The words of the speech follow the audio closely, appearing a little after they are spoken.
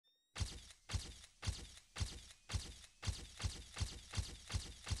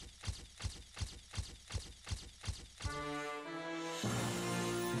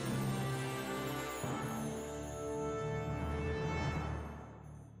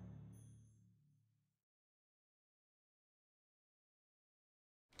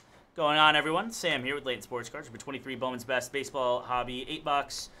Going on, everyone? Sam here with Layton Sports Cards. Number 23, Bowman's Best Baseball Hobby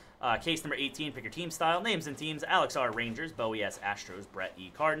 8-box. Case number 18, pick your team style. Names and teams: Alex R. Rangers, Bowie S. Astros, Brett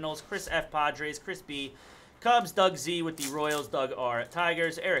E. Cardinals, Chris F. Padres, Chris B. Cubs, Doug Z. with the Royals, Doug R.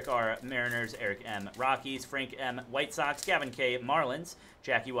 Tigers, Eric R. Mariners, Eric M. Rockies, Frank M. White Sox, Gavin K. Marlins,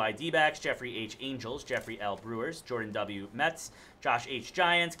 Jackie Y. D-backs, Jeffrey H. Angels, Jeffrey L. Brewers, Jordan W. Mets, Josh H.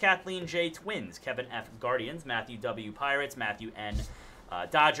 Giants, Kathleen J. Twins, Kevin F. Guardians, Matthew W. Pirates, Matthew N.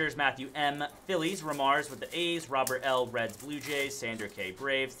 Dodgers, Matthew M. Phillies, Ramars with the A's, Robert L. Reds, Blue Jays, Sandra K.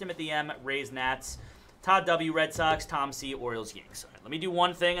 Braves, Timothy M. Rays, Nats, Todd W. Red Sox, Tom C. Orioles, Yanks. Right, let me do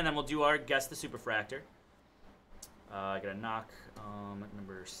one thing, and then we'll do our Guess the Superfractor. I gotta knock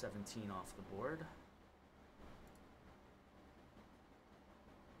number 17 off the board.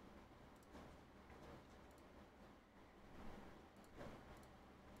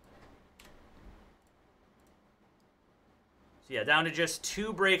 So yeah, down to just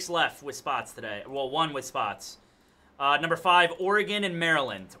 2 breaks left with spots today. Well, 1 with spots. Number 5, Oregon and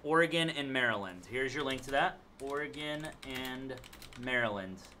Maryland. Oregon and Maryland. Here's your link to that. Oregon and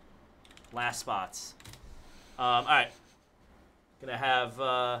Maryland. Last spots. All right. Gonna have.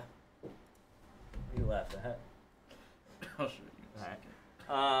 You left. I'll show you.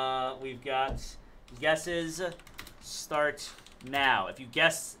 All right. We've got guesses. Start now. If you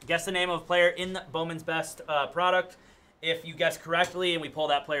guess the name of a player in the Bowman's Best product. If you guess correctly and we pull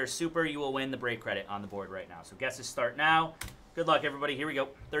that player's super, you will win the break credit on the board right now. So guesses start now. Good luck, everybody. Here we go.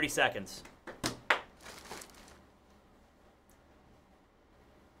 30 seconds.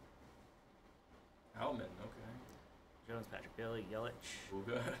 Hellman, okay. Jones, Patrick Bailey, Yelich.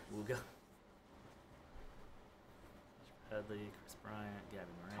 Uga. Headley, Chris Bryant, Gavin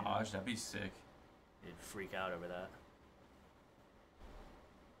Moreno. Gosh, that'd be sick. You'd freak out over that.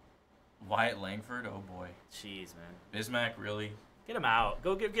 Wyatt Langford, oh boy. Jeez, man. Bismack, really? Get him out.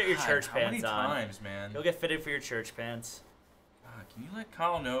 Go get your church pants on. How many times, man? Go get fitted for your church pants. God, can you let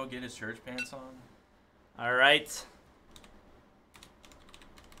Kyle Noah get his church pants on? All right.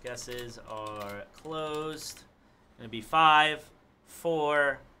 Guesses are closed. Gonna be 5,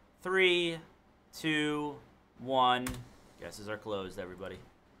 4, 3, 2, 1. Guesses are closed, everybody.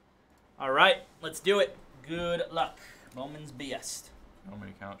 All right, let's do it. Good luck. Bowman's best. You want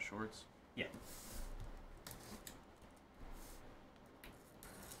me to count shorts? Yeah.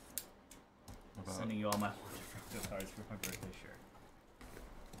 Sending you all my wonderful cards for my birthday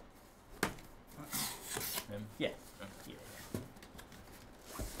shirt. Him? Yeah. Okay.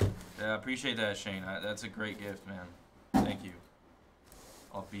 Yeah, I appreciate that, Shane. That's a great gift, man. Thank you.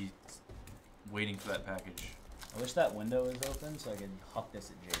 I'll be waiting for that package. I wish that window was open so I could huck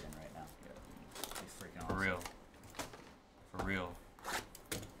this at Jaden right now. Yeah. It'd be freaking awesome. For real. For real.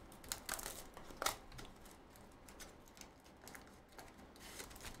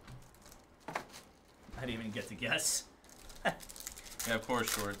 I didn't even get to guess. Yeah, of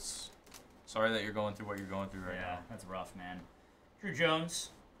course, shorts. Sorry that you're going through what you're going through right now. Yeah, that's rough, man. Drew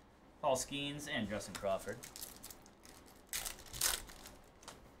Jones, Paul Skeens, and Justin Crawford.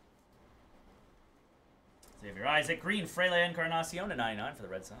 Xavier Isaac, Green, Frele Encarnacion to 99 for the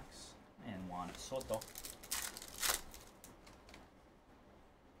Red Sox. And Juan Soto.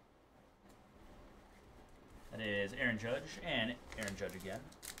 That is Aaron Judge and Aaron Judge again.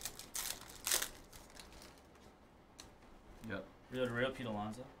 Yep. Real Pete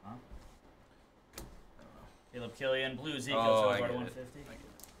Alonso, huh? Caleb Killian, Blue Zeke, oh, I get 150. it.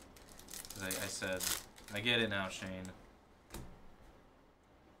 I get it. I said, I get it now, Shane.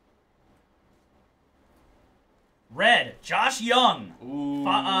 Red, Josh Young. Ooh.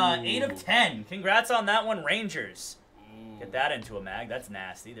 8 of 10. Congrats on that one, Rangers. Ooh. Get that into a mag. That's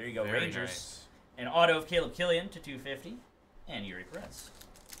nasty. There you go, Very Rangers. nice. An auto of Caleb Killian to 250. And Yuri Perez.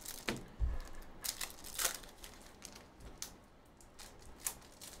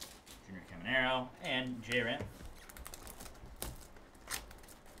 Junior Caminero and J-Rant.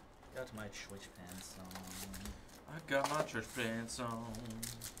 Got my Twitch pants on. I got my church pants on.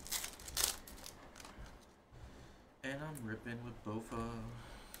 And I'm ripping with Bofa.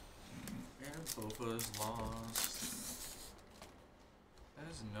 And Bofa's lost.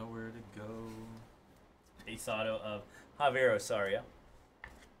 There's nowhere to go. Base auto of Javier Osario.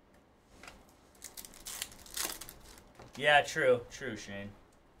 Yeah, true, Shane.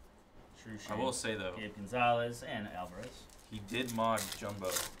 True, Shane. I will say, though, Gabe Gonzalez and Alvarez. he did mod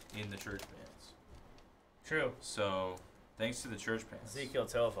Jumbo in the church pants. True. So, thanks to the church pants, Ezekiel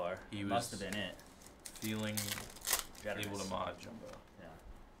Tovar. He must was- have been it. feeling Generous. able to mod Jumbo. Yeah.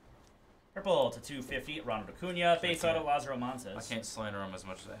 Purple to 250, Ronald Acuna. Base auto, Lázaro Montes. I can't slander him as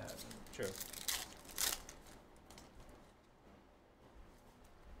much as I have. True.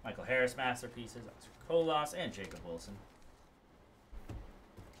 Michael Harris masterpieces, Oscar Colas, and Jacob Wilson.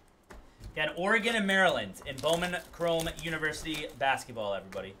 Got Oregon and Maryland in Bowman Chrome University basketball,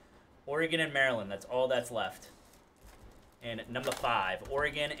 everybody. Oregon and Maryland, that's all that's left. And number 5,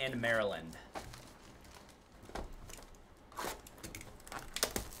 Oregon and Maryland.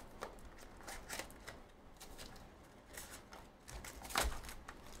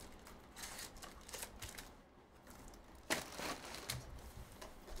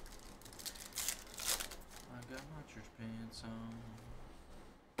 I got my church pants on.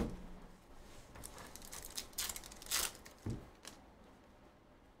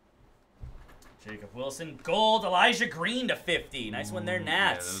 Jacob Wilson, gold, Elijah Green to 50. Nice one there,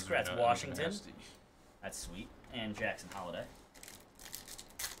 Nats. Yeah, Congrats, Washington. That's sweet. And Jackson Holiday.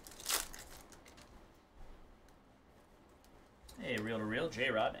 Hey, Real to Real,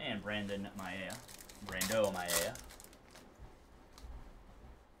 J-Rod, and Brando Maea.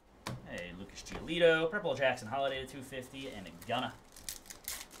 Hey, Lucas Giolito, Purple Jackson Holiday to 250, and a Gunna.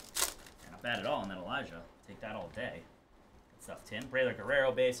 Not bad at all, and then Elijah. Take that all day. Good stuff, Tim. Braylor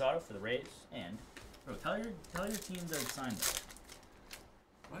Guerrero base auto for the Rays, and bro, tell your team to sign better.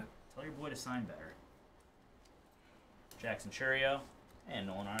 What? Tell your boy to sign better. Jackson Churio, and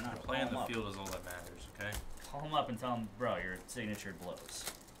Nolan Arenado. Playing the field is all that matters, okay? Call him up and tell him, bro, your signature blows.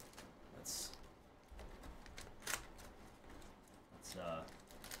 Let's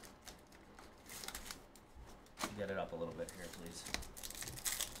get it up a little bit here, please.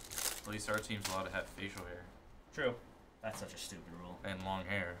 At least our team's allowed to have facial hair. True. That's such a stupid rule. And long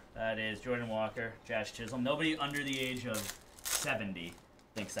hair. That is Jordan Walker, Josh Chisholm. Nobody under the age of 70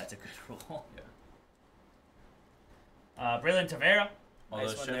 thinks that's a good rule. Yeah. Braylon Tavera. Although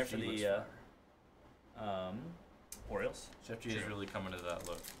Nice one there for the Orioles. Chef G is really coming to that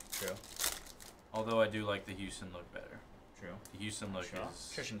look. True. Although I do like the Houston look better. True. The Houston look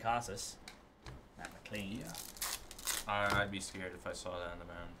is... Trishan Casas. Matt McLean. Yeah. I'd be scared if I saw that in the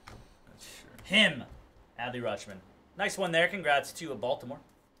mound. That's sure. Him. Adley Rutschman. Nice one there. Congrats to Baltimore.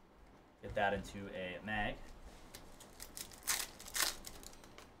 Get that into a mag.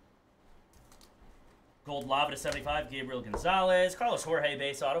 Gold Lava to 75, Gabriel Gonzalez. Carlos Jorge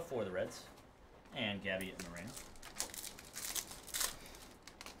base auto for the Reds. And Gabby Moreno.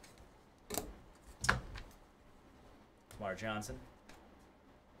 Lamar Johnson.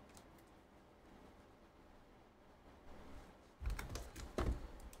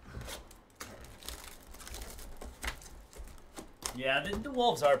 Yeah, the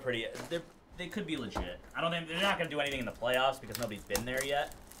Wolves are pretty. They could be legit. I don't think they're not going to do anything in the playoffs because nobody's been there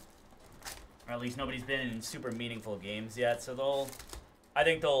yet, or at least nobody's been in super meaningful games yet. So I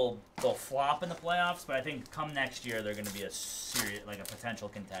think they'll flop in the playoffs. But I think come next year they're going to be a serious, like a potential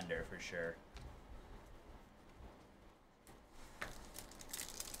contender for sure.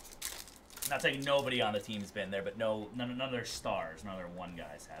 Not saying nobody on the team's been there, but none of their stars, none of their one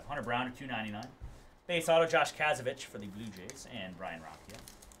guys have. Hunter Brown at $2.99. Base auto, Josh Kazovich for the Blue Jays, and Brian Rockya.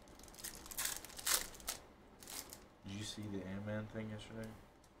 Did you see the Ant-Man thing yesterday?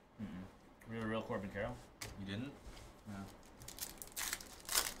 Real Corbin Carroll. You didn't? No.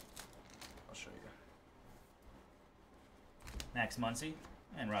 I'll show you. Max Muncy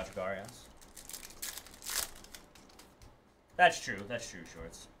and Roger Garias. That's true,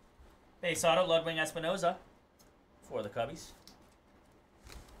 Shorts. Base auto, Ludwig Espinoza for the Cubbies.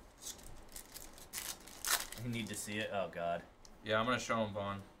 You need to see it. Oh, God. Yeah, I'm going to show him,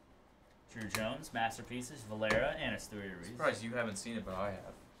 Vaughn. Drew Jones, Masterpieces, Valera, and Asturias Ruiz. Surprised you haven't seen it, but I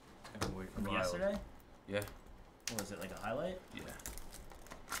have. Can't wait From yesterday? Yeah. What was it, like a highlight? Yeah.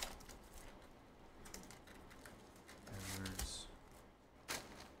 Evers.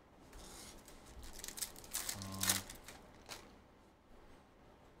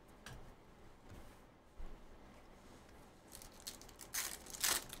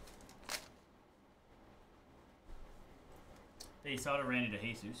 Base auto, Randy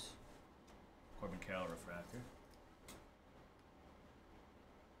DeJesus. Corbin Carroll refractor.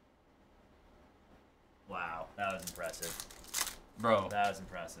 Wow, that was impressive. Bro. That was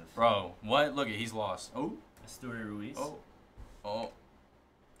impressive. Bro, what? Look, he's lost. Oh. Asturias Ruiz. Oh.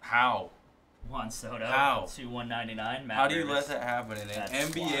 How? Juan Soto. How? 2/199. How do you let that happen in an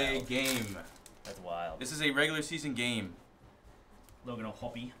NBA wild. Game? That's wild. This is a regular season game. Logan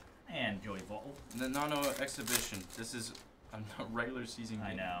O'Hoppe and Joey Votto. No exhibition. This is a regular season game.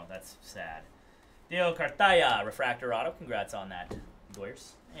 I know, that's sad. Dio Cartaya, refractor auto. Congrats on that,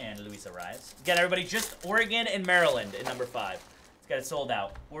 Goyers. And Luis Arias. Again, everybody, just Oregon and Maryland in number 5. Let's get it sold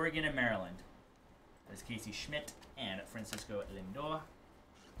out. Oregon and Maryland. That is Casey Schmidt and Francisco Lindor.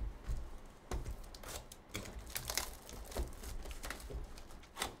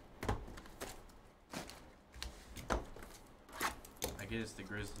 it's the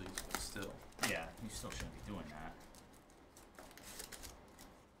Grizzlies, but still. Yeah, you still shouldn't be doing that.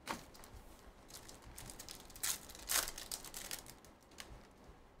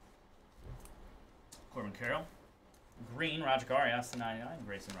 Corbin Carroll. Green, Roger Arias to 99.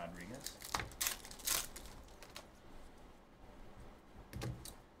 Grayson Rodriguez.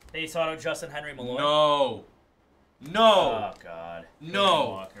 Base auto, Justin Henry Malloy. No. No. Oh, God. No.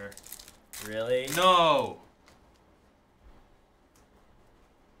 Walker. Really? No.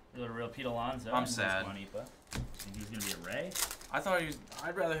 Real Pete Alonso. I'm sad. Think he's going to be a Ray?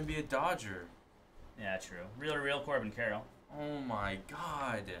 I'd rather him be a Dodger. Yeah, true. Real Corbin Carroll. Oh, my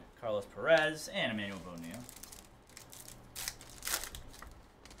God. Carlos Perez and Emmanuel Bonilla.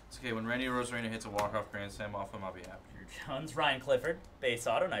 It's okay. When Randy Rosarena hits a walk-off grand slam off him, I'll be happy. Drew Jones, Ryan Clifford. Base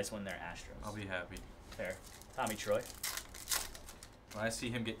auto. Nice one there, Astros. I'll be happy. Fair. Tommy Troy. When I see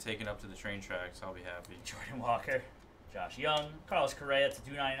him get taken up to the train tracks, I'll be happy. Jordan Walker. Josh Young. Carlos Correa to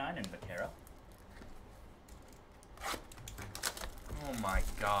 299 and Vaquero. Oh, my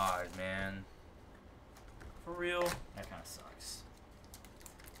God, man. For real? That kind of sucks.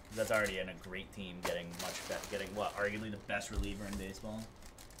 That's already in a great team getting much better. Getting what? Arguably the best reliever in baseball.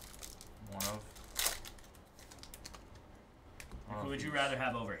 One of. Who would you rather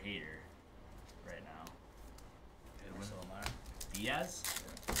have over Hader right now? Edwin. Diaz?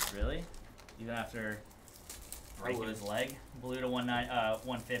 Yeah. Really? Even after breaking his leg? Blue to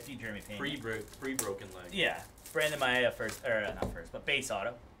 150, Jeremy Pena. Pre-broken leg. Yeah. Brandon Maia first, or not first, but base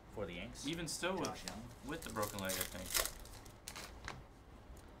auto for the Yanks. Even still Josh Young. with the broken leg, I think.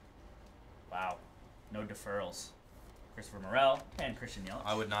 Wow. No deferrals. Christopher Morel and Christian Yelich.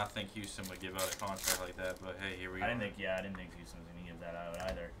 I would not think Houston would give out a contract like that, but hey, here we are. I didn't think Houston was going to give that out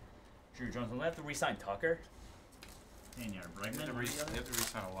either. Drew Jones, will they have to re-sign Tucker? And Bregman? They have to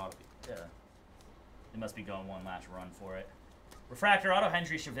re-sign a lot of people. Yeah. They must be going one last run for it. Refractor auto,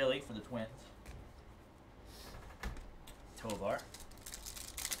 Hendry Chavilli for the Twins. Tovar.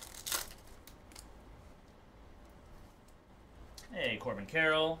 Hey, Corbin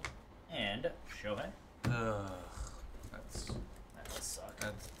Carroll and Shohei. Ugh, That would suck.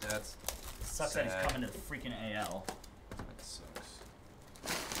 that's Sucks sad. that he's coming to the freaking AL. That sucks.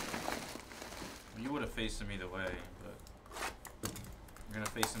 You would have faced him either way, but you're gonna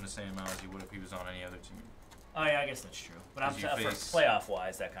face him the same amount as you would if he was on any other team. Oh yeah, I guess that's true. But I'm you for face-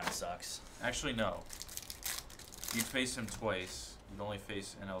 playoff-wise, that kind of sucks. Actually, no. You'd face him twice. You'd only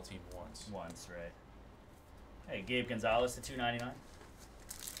face an NL team once. Once, right? Hey, Gabe Gonzalez to 299.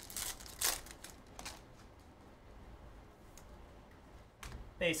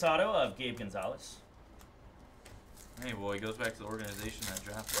 Base auto of Gabe Gonzalez. Hey, well, he goes back to the organization that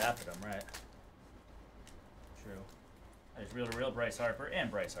drafted him. Drafted him, right? True. There's real to real Bryce Harper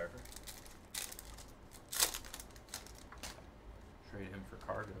and Bryce Harper. Trade him for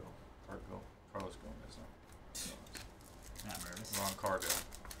Carlos Gomez. Not nervous. Wrong Cargo.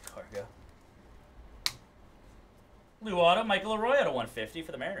 Cargo. Blue auto, Michael Arroyo to 150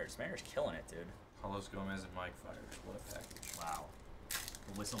 for the Mariners. Mariners killing it, dude. Carlos Gomez and Mike Fires. What a package. Wow.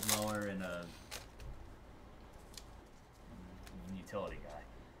 A whistleblower and a utility guy.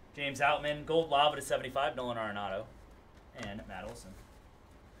 James Outman, Gold Lava to 75, Nolan Arenado, and Matt Olson.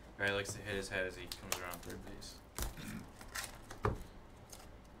 Guy likes to hit his head as he comes around third base.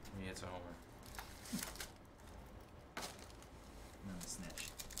 He hits a homer. And then the snitch.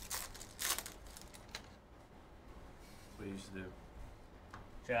 That's what he used to do.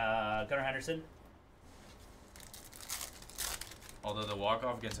 Gunnar Henderson. Although the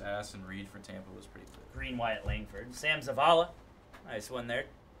walk-off against Ass and Reed for Tampa was pretty good. Green Wyatt Langford. Sam Zavala. Nice one there.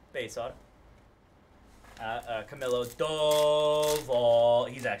 Base auto. Camilo Doval.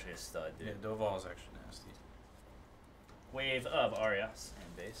 He's actually a stud, dude. Yeah, Doval is actually nasty. Wave of Arias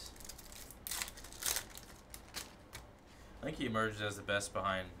and base. I think he emerged as the best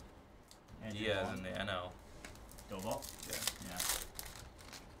behind And Diaz Doval. in the NL. Doval? Yeah. Yeah.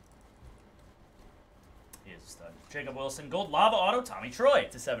 He is a stud. Jacob Wilson. Gold Lava Auto. Tommy Troy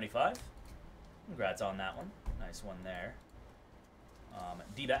to 75. Congrats on that one. Nice one there.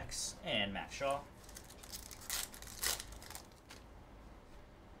 D-backs and Matt Shaw.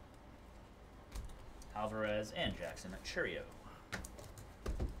 Alvarez and Jackson Churio.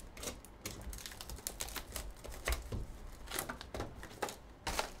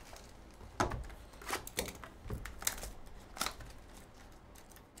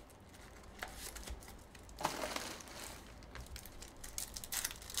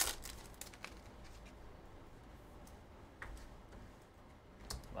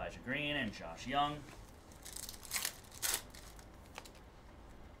 Elijah Green and Josh Young.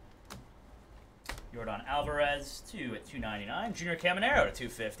 Yordan Alvarez, 2 at 299. Junior Caminero to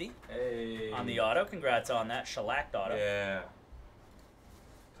 250. Hey. On the auto. Congrats on that. Shellacked auto. Yeah.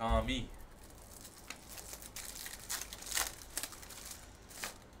 Tommy.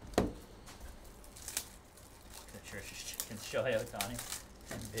 Shohei Ohtani.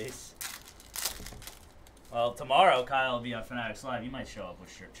 And base. Well, tomorrow Kyle will be on Fanatics Live. You might show up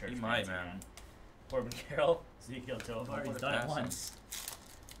with church. He might, man. Corbin Carroll, Ezekiel Tovar. He's done it pass him. once.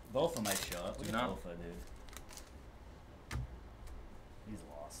 Both of them might show up. Look at No. Bofa, dude. He's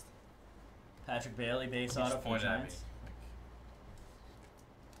lost. Patrick Bailey, base auto for pointed at me. Giants.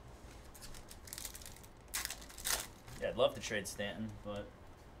 Yeah, I'd love to trade Stanton, but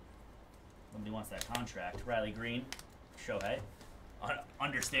nobody wants that contract. Riley Green, Shohei.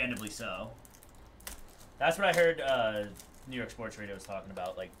 Understandably so. That's what I heard New York Sports Radio was talking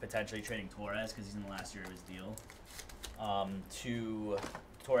about, like potentially trading Torres because he's in the last year of his deal. To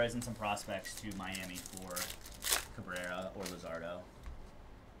Torres and some prospects to Miami for Cabrera or Luzardo.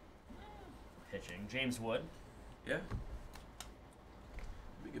 Pitching. James Wood. Yeah.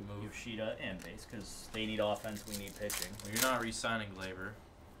 We could move. Yoshida and base because they need offense, we need pitching. Well, you're not re-signing Glaber.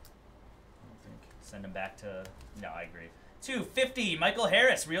 I don't think. Send him back to... No, I agree. 250, Michael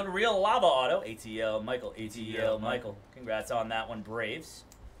Harris, reel-to-reel lava auto. ATL Michael, ATL Michael. Congrats on that one, Braves.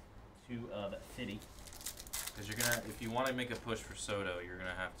 2 of 50. Because you're gonna, if you want to make a push for Soto, you're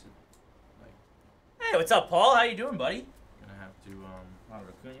gonna have to, like. Hey, what's up, Paul? How you doing, buddy? You're gonna have to Ronald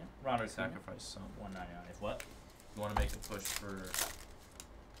Acuna. Ronald Acuna. sacrifice some. 199. If what? If you want to make a push for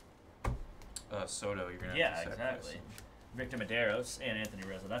Soto, you're gonna have to Yeah, sacrifice exactly. some. Victor Medeiros and Anthony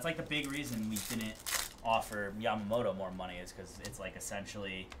Rizzo. That's like the big reason we didn't offer Yamamoto more money is because it's like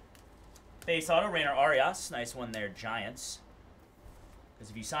essentially base auto. Rainer Arias, nice one there, Giants. Because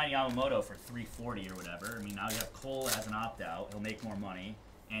if you sign Yamamoto for $340 or whatever, I mean now you have Cole as an opt out. He'll make more money,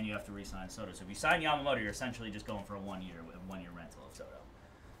 and you have to re-sign Soto. So if you sign Yamamoto, you're essentially just going for a 1 year rental of Soto.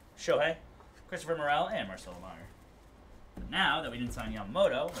 Shohei, Christopher Morel, and Marcelo Meyer. But now that we didn't sign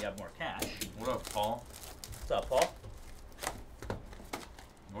Yamamoto, we have more cash. What up, Paul? What's up, Paul?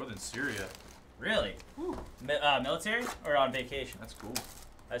 Northern Syria. Really? Woo. Military or on vacation? That's cool.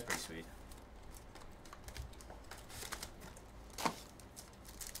 That's pretty sweet.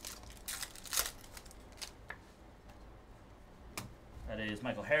 That is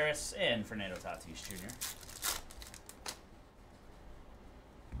Michael Harris and Fernando Tatis Jr.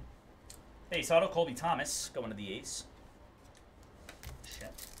 Base auto, Colby Thomas going to the A's.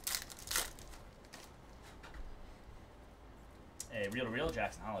 Shit. A reel-to-reel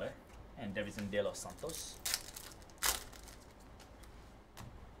Jackson Holiday and Devison De Los Santos.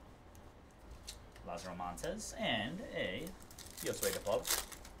 Lazaro Montes and a Josue De Paul.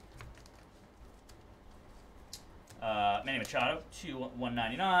 Manny Machado,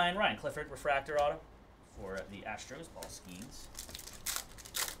 2/199. Ryan Clifford, refractor auto for the Astros, Paul Skeens.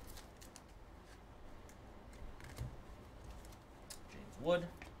 James Wood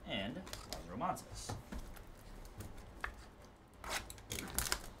and Lazaro Montes.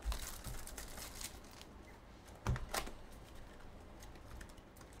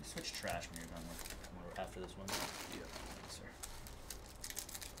 Switch trash when you're done with after this one. Yeah. Yes, sir.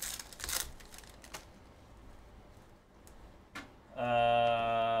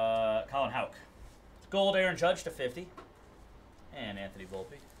 Colin Houck. Gold Aaron Judge to 50. And Anthony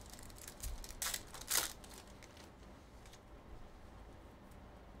Volpe.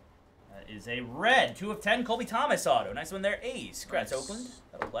 That is a red 2/10 Colby Thomas auto. Nice one there, A's. Congrats, Nice. Oakland.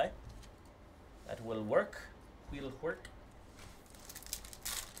 That'll play. That will work. Will work.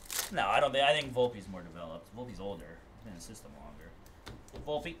 No, I don't think. I think Volpe's more developed. Volpe's older. He's been in the system longer.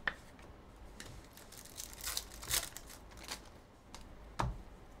 Volpe.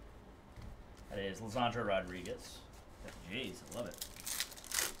 That is Lisandro Rodriguez. Jeez, I love it.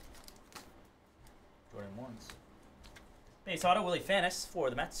 Jordan ones. Base auto, Willie Fanis for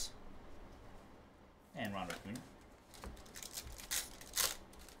the Mets. And Ron Acuna.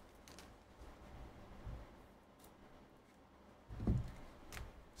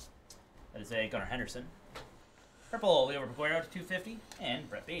 That is a Gunnar Henderson. Purple, Leo Peguero to 250. And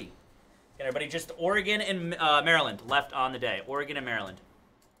Brett Beatty. Again, everybody, just Oregon and Maryland left on the day. Oregon and Maryland.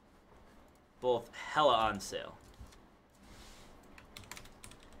 Both hella on sale.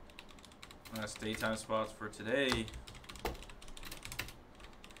 That's daytime spots for today.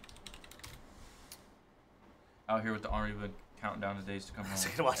 Out here with the Army book, counting down the days to come home. So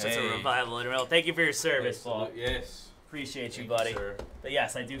you can watch this a revival in real. Thank you for your service, Paul. Yes. Appreciate you, Thank buddy. you, sir. But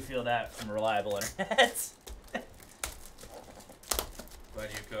yes, I do feel that from reliable internet. Glad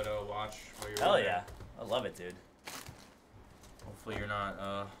you could watch while you're Hell there. yeah. I love it, dude. Hopefully you're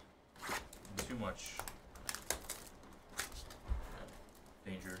not in too much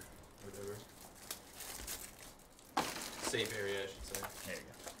danger, whatever. Safe area, I should say. There you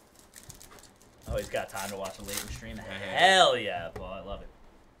go. Oh, he's got time to watch a Layton stream. Hey. Hell yeah, well, I love it.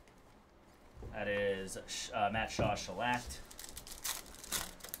 That is Matt Shaw shellacked.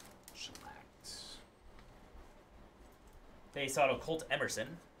 Base auto Colt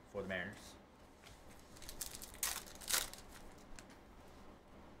Emerson for the Mariners.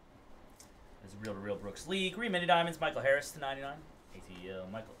 There's a real-to-real Brooks Lee. Green Mini Diamonds, Michael Harris to 99.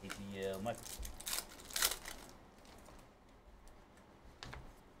 ATL, Michael. ATL, Michael.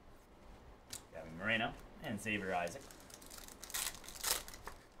 Gavin Moreno and Xavier Isaac.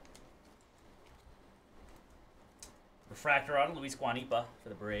 Refractor auto, Luis Guanipa for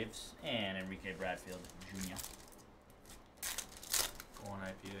the Braves. And Enrique Bradfield Jr. Go on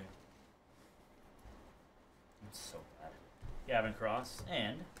IPA. That's so bad. Gavin Cross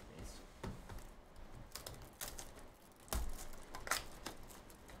and base.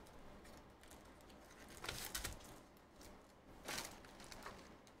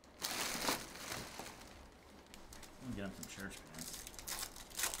 Get him some church pants.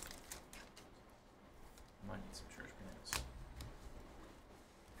 Might need some church pants.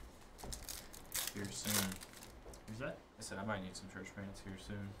 Here soon. Who's that? I said I might need some church pants here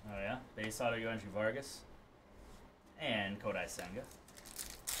soon. Oh yeah, base auto Yoanji Vargas and Kodai Senga.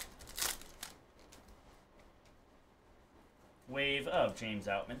 Wave of James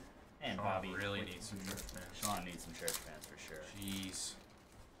Outman and Sean Bobby. really needs some church pants. Sean needs some church pants for sure. Jeez.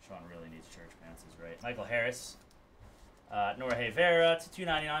 Sean really needs church pants, is right. Michael Harris, Norge Vera to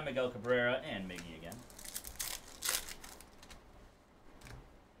 299, Miguel Cabrera, and Miggy again.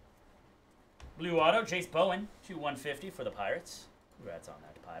 Blue auto, Jace Bowen, to 150 for the Pirates. Congrats on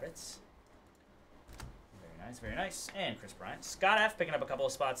that, Pirates. Very nice, very nice. And Chris Bryant. Scott F. picking up a couple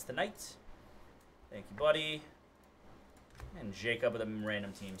of spots tonight. Thank you, buddy. And Jacob with a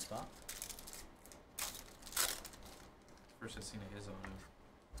random team spot. First I've seen of his auto.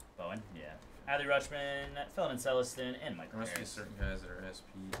 Bowen, yeah. Adley Rutschman, Philemon Celestin, and Michael There must be Harris. certain guys that are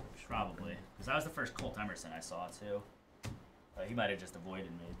SP. Probably. Because that was the first Colt Emerson I saw, too. He might have just avoided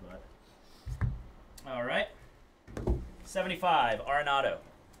me, but... Alright. 75, Arenado.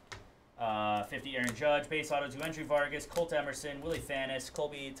 50, Aaron Judge. Base auto, Duentry Vargas, Colt Emerson, Willie Thanis,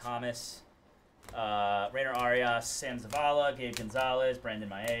 Colby Thomas, Rainer Arias, Sam Zavala, Gabe Gonzalez, Brandon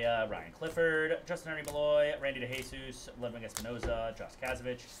Maea, Ryan Clifford, Justin Ernie Malloy, Randy DeJesus, Levin Espinoza, Josh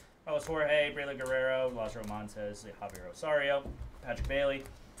Kazovich, Carlos Jorge, Braylon Guerrero, Lázaro Montes, Javier Rosario, Patrick Bailey,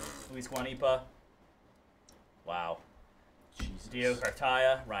 Luis Guanipa. Wow. Jesus. Dio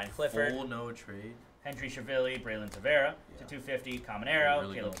Cartaya, Ryan Clifford, Full no trade. Henry Chavilli, Braylon Tavera, to 250, Caminero,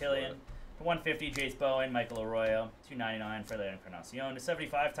 Really Caleb going Killian, for to 150, Jace Bowen, Michael Arroyo, 299, Freddy Encarnacion, to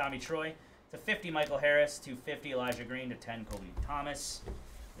 75, Tommy Troy, to 50, Michael Harris, to 50, Elijah Green, to 10, Colby Thomas.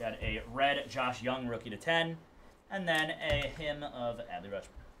 We had a red Josh Young rookie to 10, and then a hymn of Adley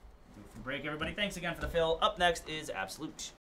Rutschman. Do it for break, everybody. Thanks again for the fill. Up next is Absolute.